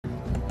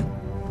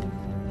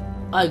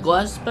Hi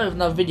guys, back with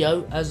another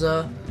video. As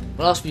my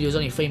last video was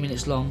only 3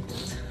 minutes long,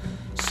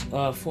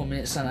 4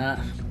 minutes and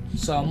that,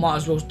 so I might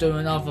as well do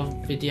another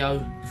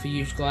video for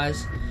you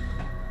guys.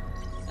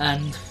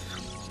 And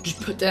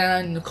just put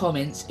down in the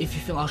comments if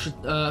you think I should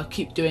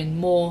keep doing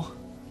more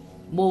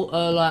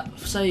like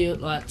say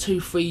like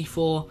 2, 3,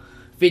 4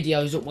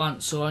 videos at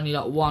once, or only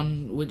like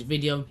 1 with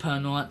video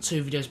per night,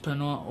 2 videos per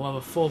night, or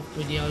either 4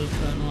 videos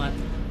per night,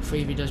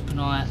 3 videos per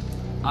night.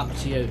 Up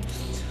to you.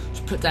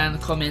 Just put down in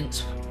the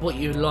comments what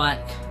you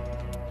like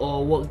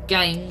or what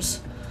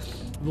games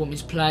you want me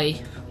to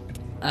play,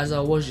 as I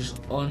was just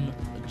on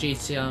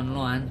GTA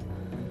Online,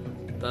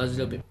 but it was a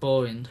little bit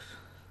boring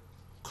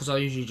because I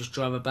usually just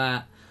drive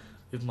about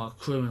with my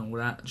crew and all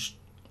that, just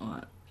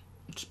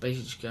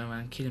basically just going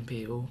around killing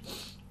people.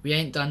 We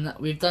ain't done that.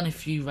 We've done a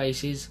few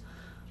races,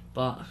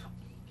 but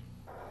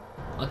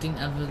I didn't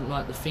have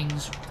like the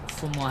things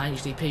from my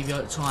HD PV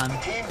at the time.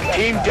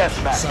 Team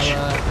deathmatch. So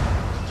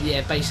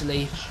yeah,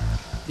 basically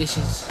this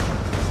is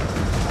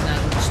now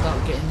going to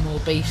start getting more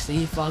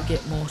beastly if I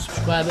get more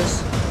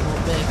subscribers, more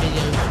better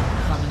videos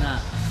coming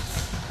out.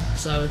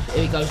 So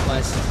here it goes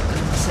guys,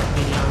 and my second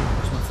video,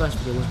 because my first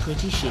video was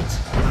pretty shit,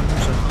 and I'm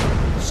also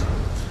hungry, so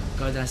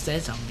go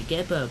downstairs, I'm going to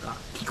get a burger.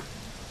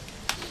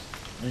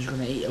 I'm just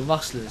going to eat a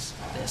Rustler's,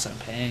 they're so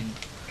paying.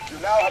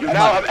 You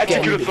now have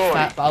executed authority.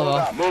 Fat,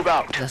 but Move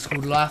out. that's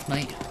called life,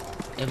 mate.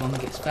 Everyone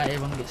gets fat,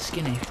 everyone gets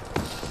skinny.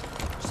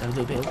 Just have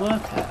a little bit of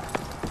workout.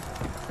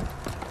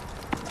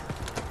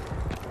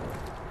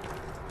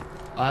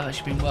 I've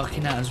actually been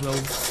working out as well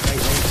lately.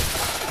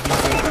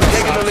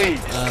 Taking the lead.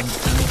 And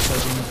also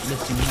been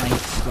lifting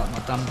weights like my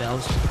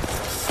dumbbells.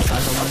 As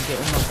I want to get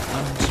all my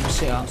some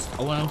sit-ups. I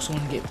also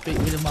want to get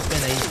rid of my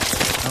belly.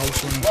 And I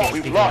also want to get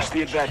bigger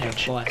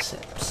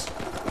biceps.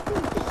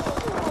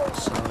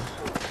 So,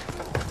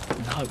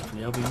 and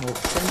hopefully I'll be more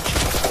potential.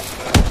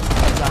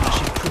 Because I'm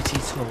actually pretty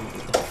tall.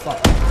 What the fuck?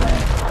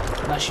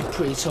 I'm actually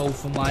pretty tall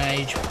for my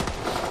age.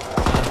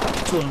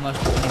 Taller than most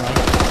people anyway.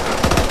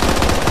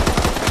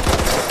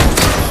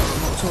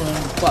 Taller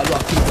than quite a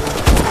lot of people,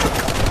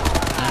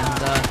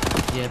 and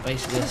yeah,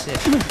 basically that's it.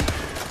 I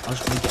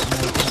just want to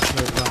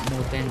get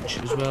more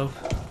denture as well.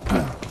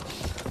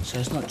 So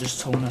it's not just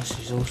tallness,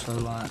 it's also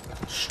like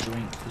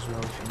strength as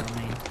well, if you know what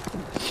I mean.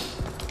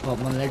 But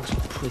my legs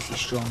are pretty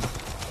strong,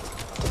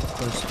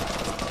 because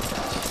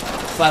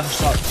if I ever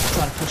start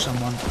trying to push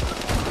someone,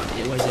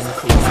 it always ends up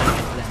pretty bad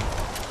for them.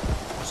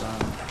 So I'm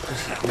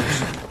pretty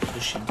awesome at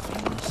pushing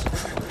things.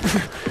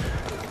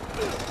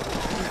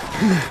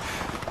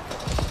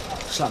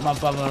 It's like my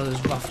brother is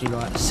roughly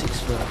like 6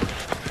 foot,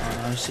 I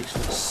don't know,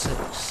 6'6",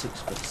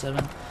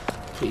 6'7",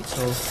 pretty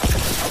tall.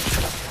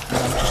 And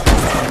I'm just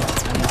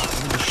and he's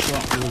really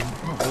strong,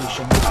 not really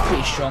strong, but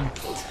pretty strong.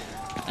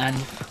 And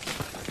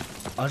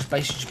I was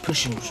basically just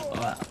pushing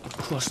like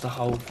across the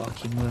whole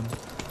fucking room,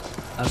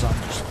 as I'm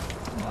just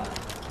like.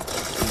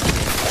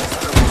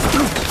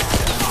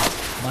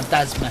 My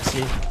dad's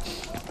massive,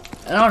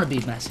 and I want to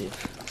be massive,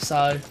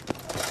 so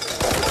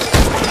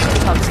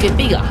time to get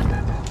bigger.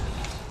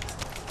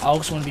 I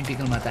also want to be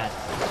bigger than my dad.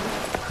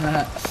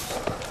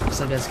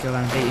 So I better go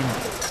around and beat him.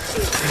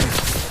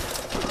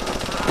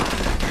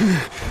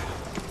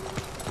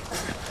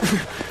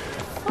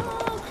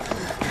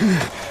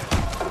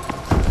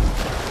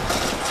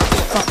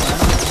 Fuck man,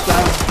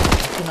 I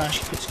couldn't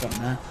actually quickscope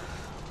now.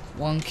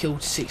 1 kill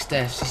to 6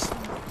 deaths is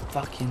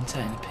fucking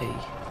taking a pee.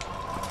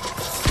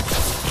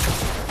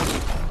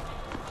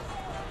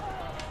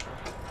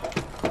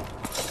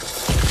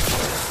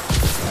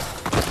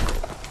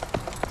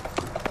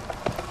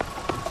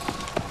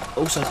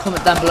 Also,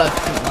 comment down below if you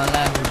think my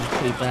language is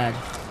pretty bad,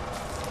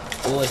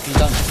 or if you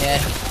don't care,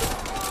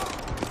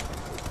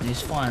 then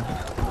it's fine.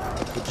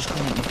 But just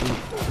comment if you think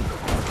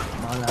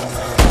my language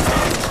is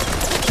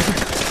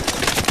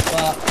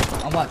bad. But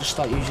I might just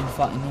start using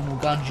fucking normal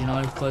guns, you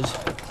know, because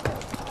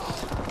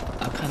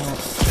I cannot.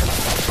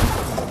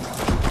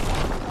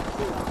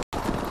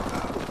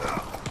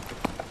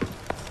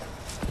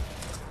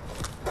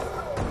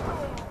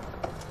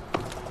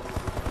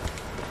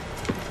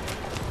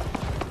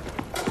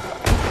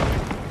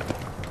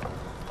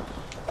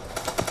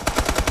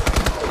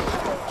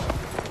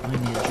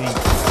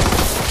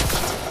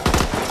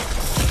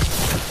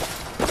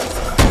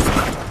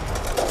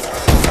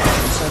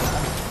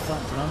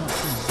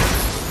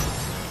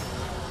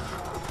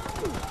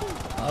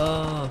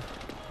 Oh,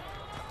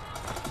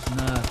 his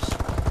nerves.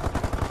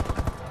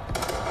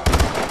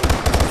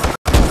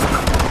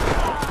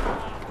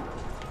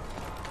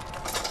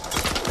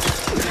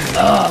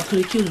 Oh, I could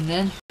have killed him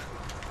then.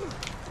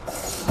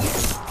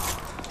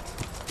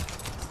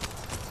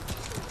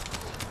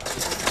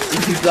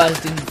 If you guys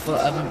haven't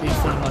been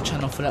following my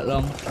channel for that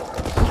long,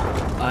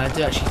 I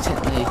do actually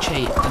technically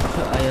cheat and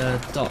put a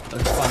dot at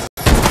the front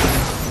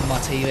of my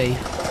TV.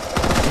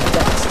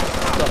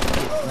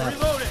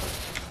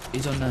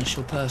 Is on an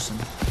actual person.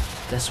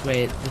 That's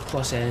where the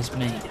crosshairs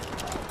meet.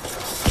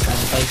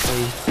 And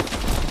basically,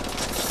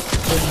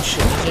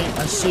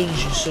 as soon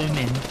as you zoom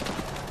in,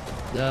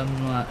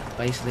 like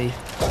basically,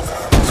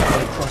 that's where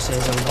the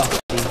crosshairs are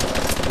roughly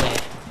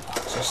where.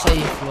 So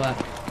say if like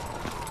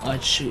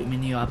I'd shoot him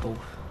in the eyeball,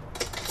 I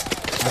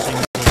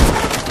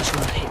just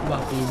want to hit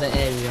roughly the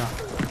area.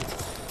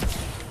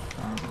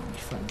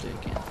 If I do it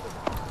again,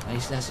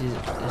 that's his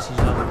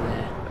over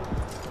there.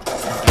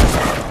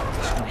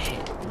 Just want to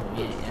hit. Well,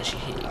 yeah, he actually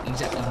hit it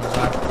exactly on his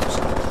eyeballs.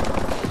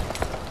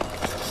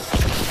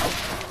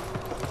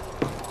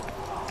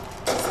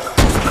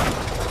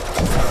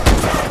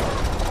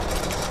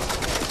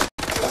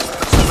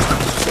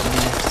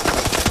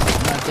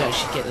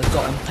 Actually get the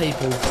dot on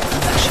people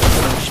and actually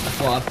finish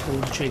before I pull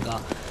the trigger,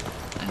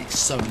 and it's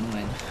so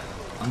annoying.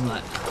 I'm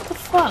like, what the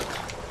fuck?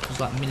 It's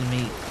like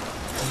millimeter.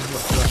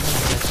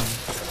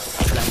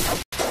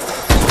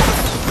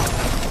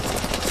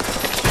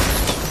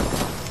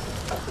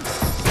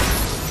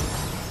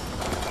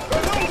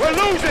 We're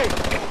losing!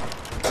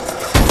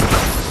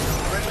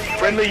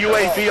 Friendly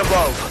UAV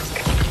above.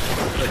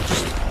 But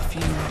just a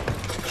few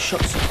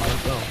shots of my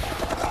goal.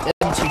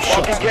 Them 2 shots.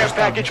 Marking care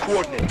package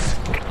coordinates. I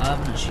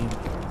haven't actually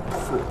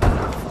thought about that.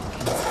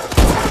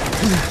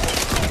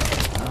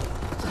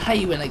 I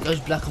hate when it goes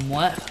black and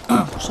white.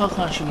 So I can't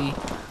actually.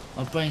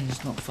 My brain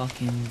is not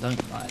fucking.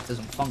 It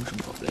doesn't function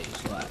properly.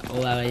 It's like,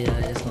 oh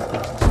yeah, it's not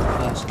personal. It's not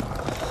personal.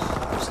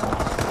 So,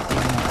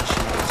 even though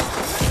actually,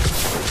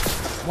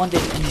 one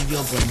day any of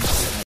your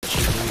brains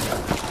actually do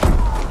that.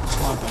 It's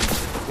my brain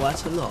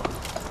quite a lot,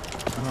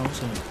 and I'm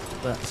also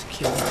about to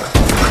kill them.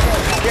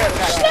 Care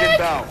package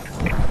inbound.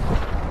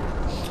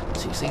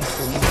 16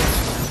 14.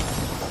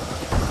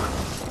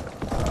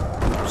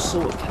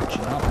 Sort of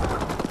catching up.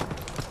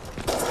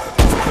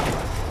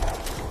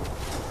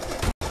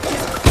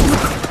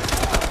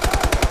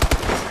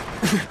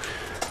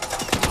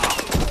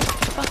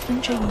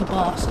 Fucking cheeky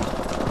bastard.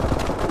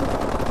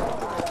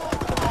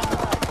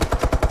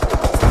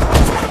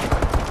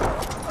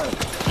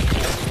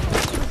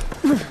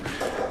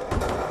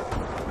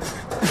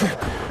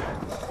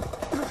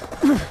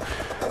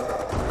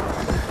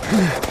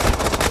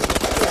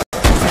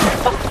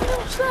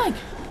 Fucking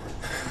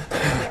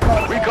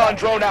Recon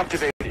drone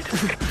activated.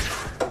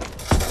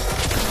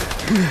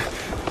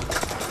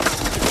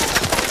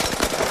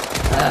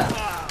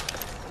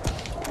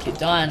 Keep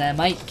dying there,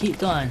 mate. Keep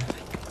dying.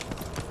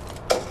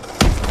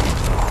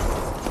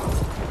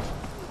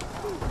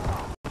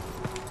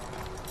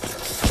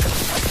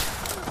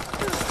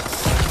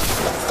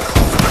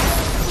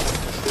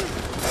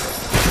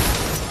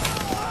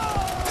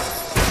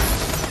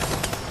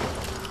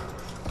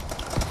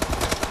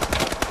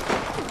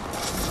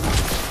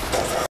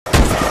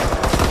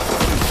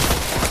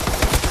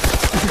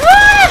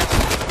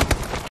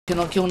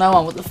 Cannot kill no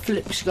one. What the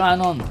flip's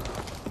going on?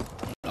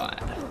 Right.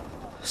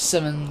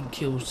 7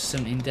 kills,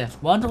 17 deaths.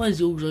 Why do I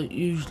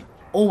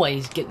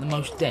always get the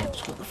most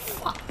deaths? What the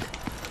fuck?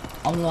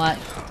 I'm like,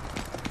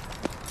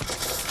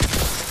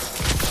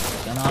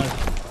 I don't know.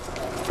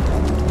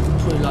 I'm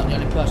probably like the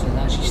only person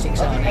that actually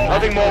sticks out.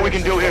 Nothing more we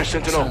can do here,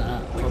 Sentinel.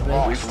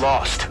 We've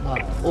lost.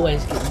 Like,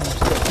 always get the most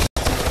deaths.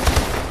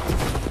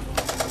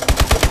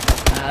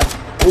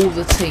 All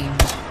the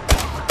teams,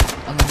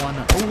 and the one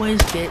that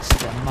always gets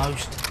the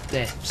most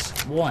deaths.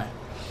 Why?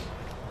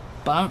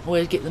 But I don't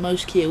always get the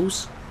most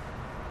kills.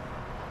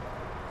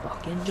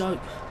 Fucking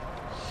joke.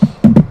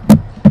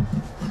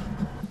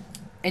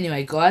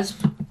 Anyway, guys.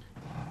 Wait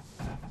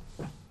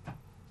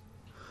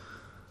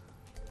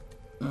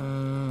a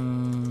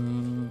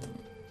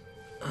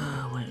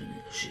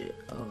minute. Shit.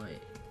 Oh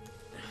wait.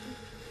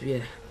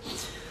 Yeah.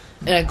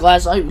 Anyway,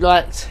 guys. I hope you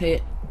liked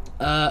it.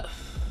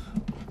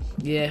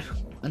 Yeah,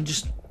 and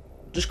just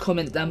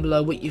comment down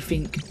below what you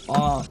think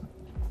are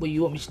what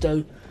you want me to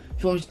do.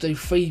 If you want me to do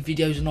 3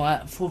 videos a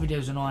night, 4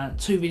 videos a night,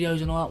 2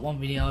 videos a night, 1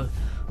 video,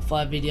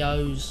 5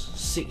 videos,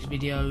 6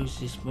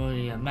 videos is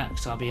probably a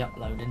max I'll be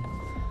uploading.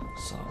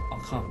 So I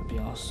can't be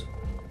asked.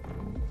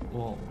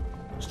 Well,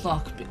 it's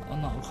not I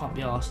can't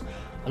be asked.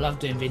 I love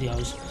doing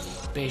videos,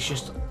 but it's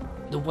just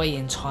the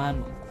waiting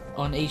time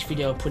on each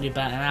video. Probably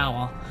about an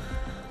hour,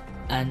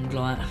 and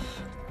like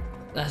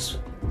that's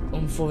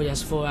on 4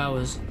 videos, 4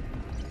 hours.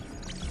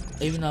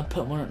 Even though I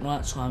put them on at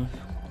night time,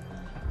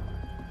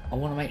 I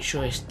want to make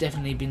sure it's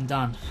definitely been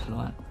done,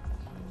 like,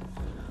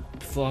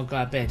 before I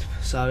go to bed.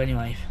 So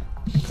anyway,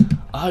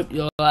 I hope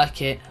you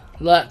like it.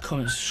 Like,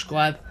 comment,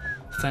 subscribe.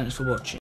 Thanks for watching.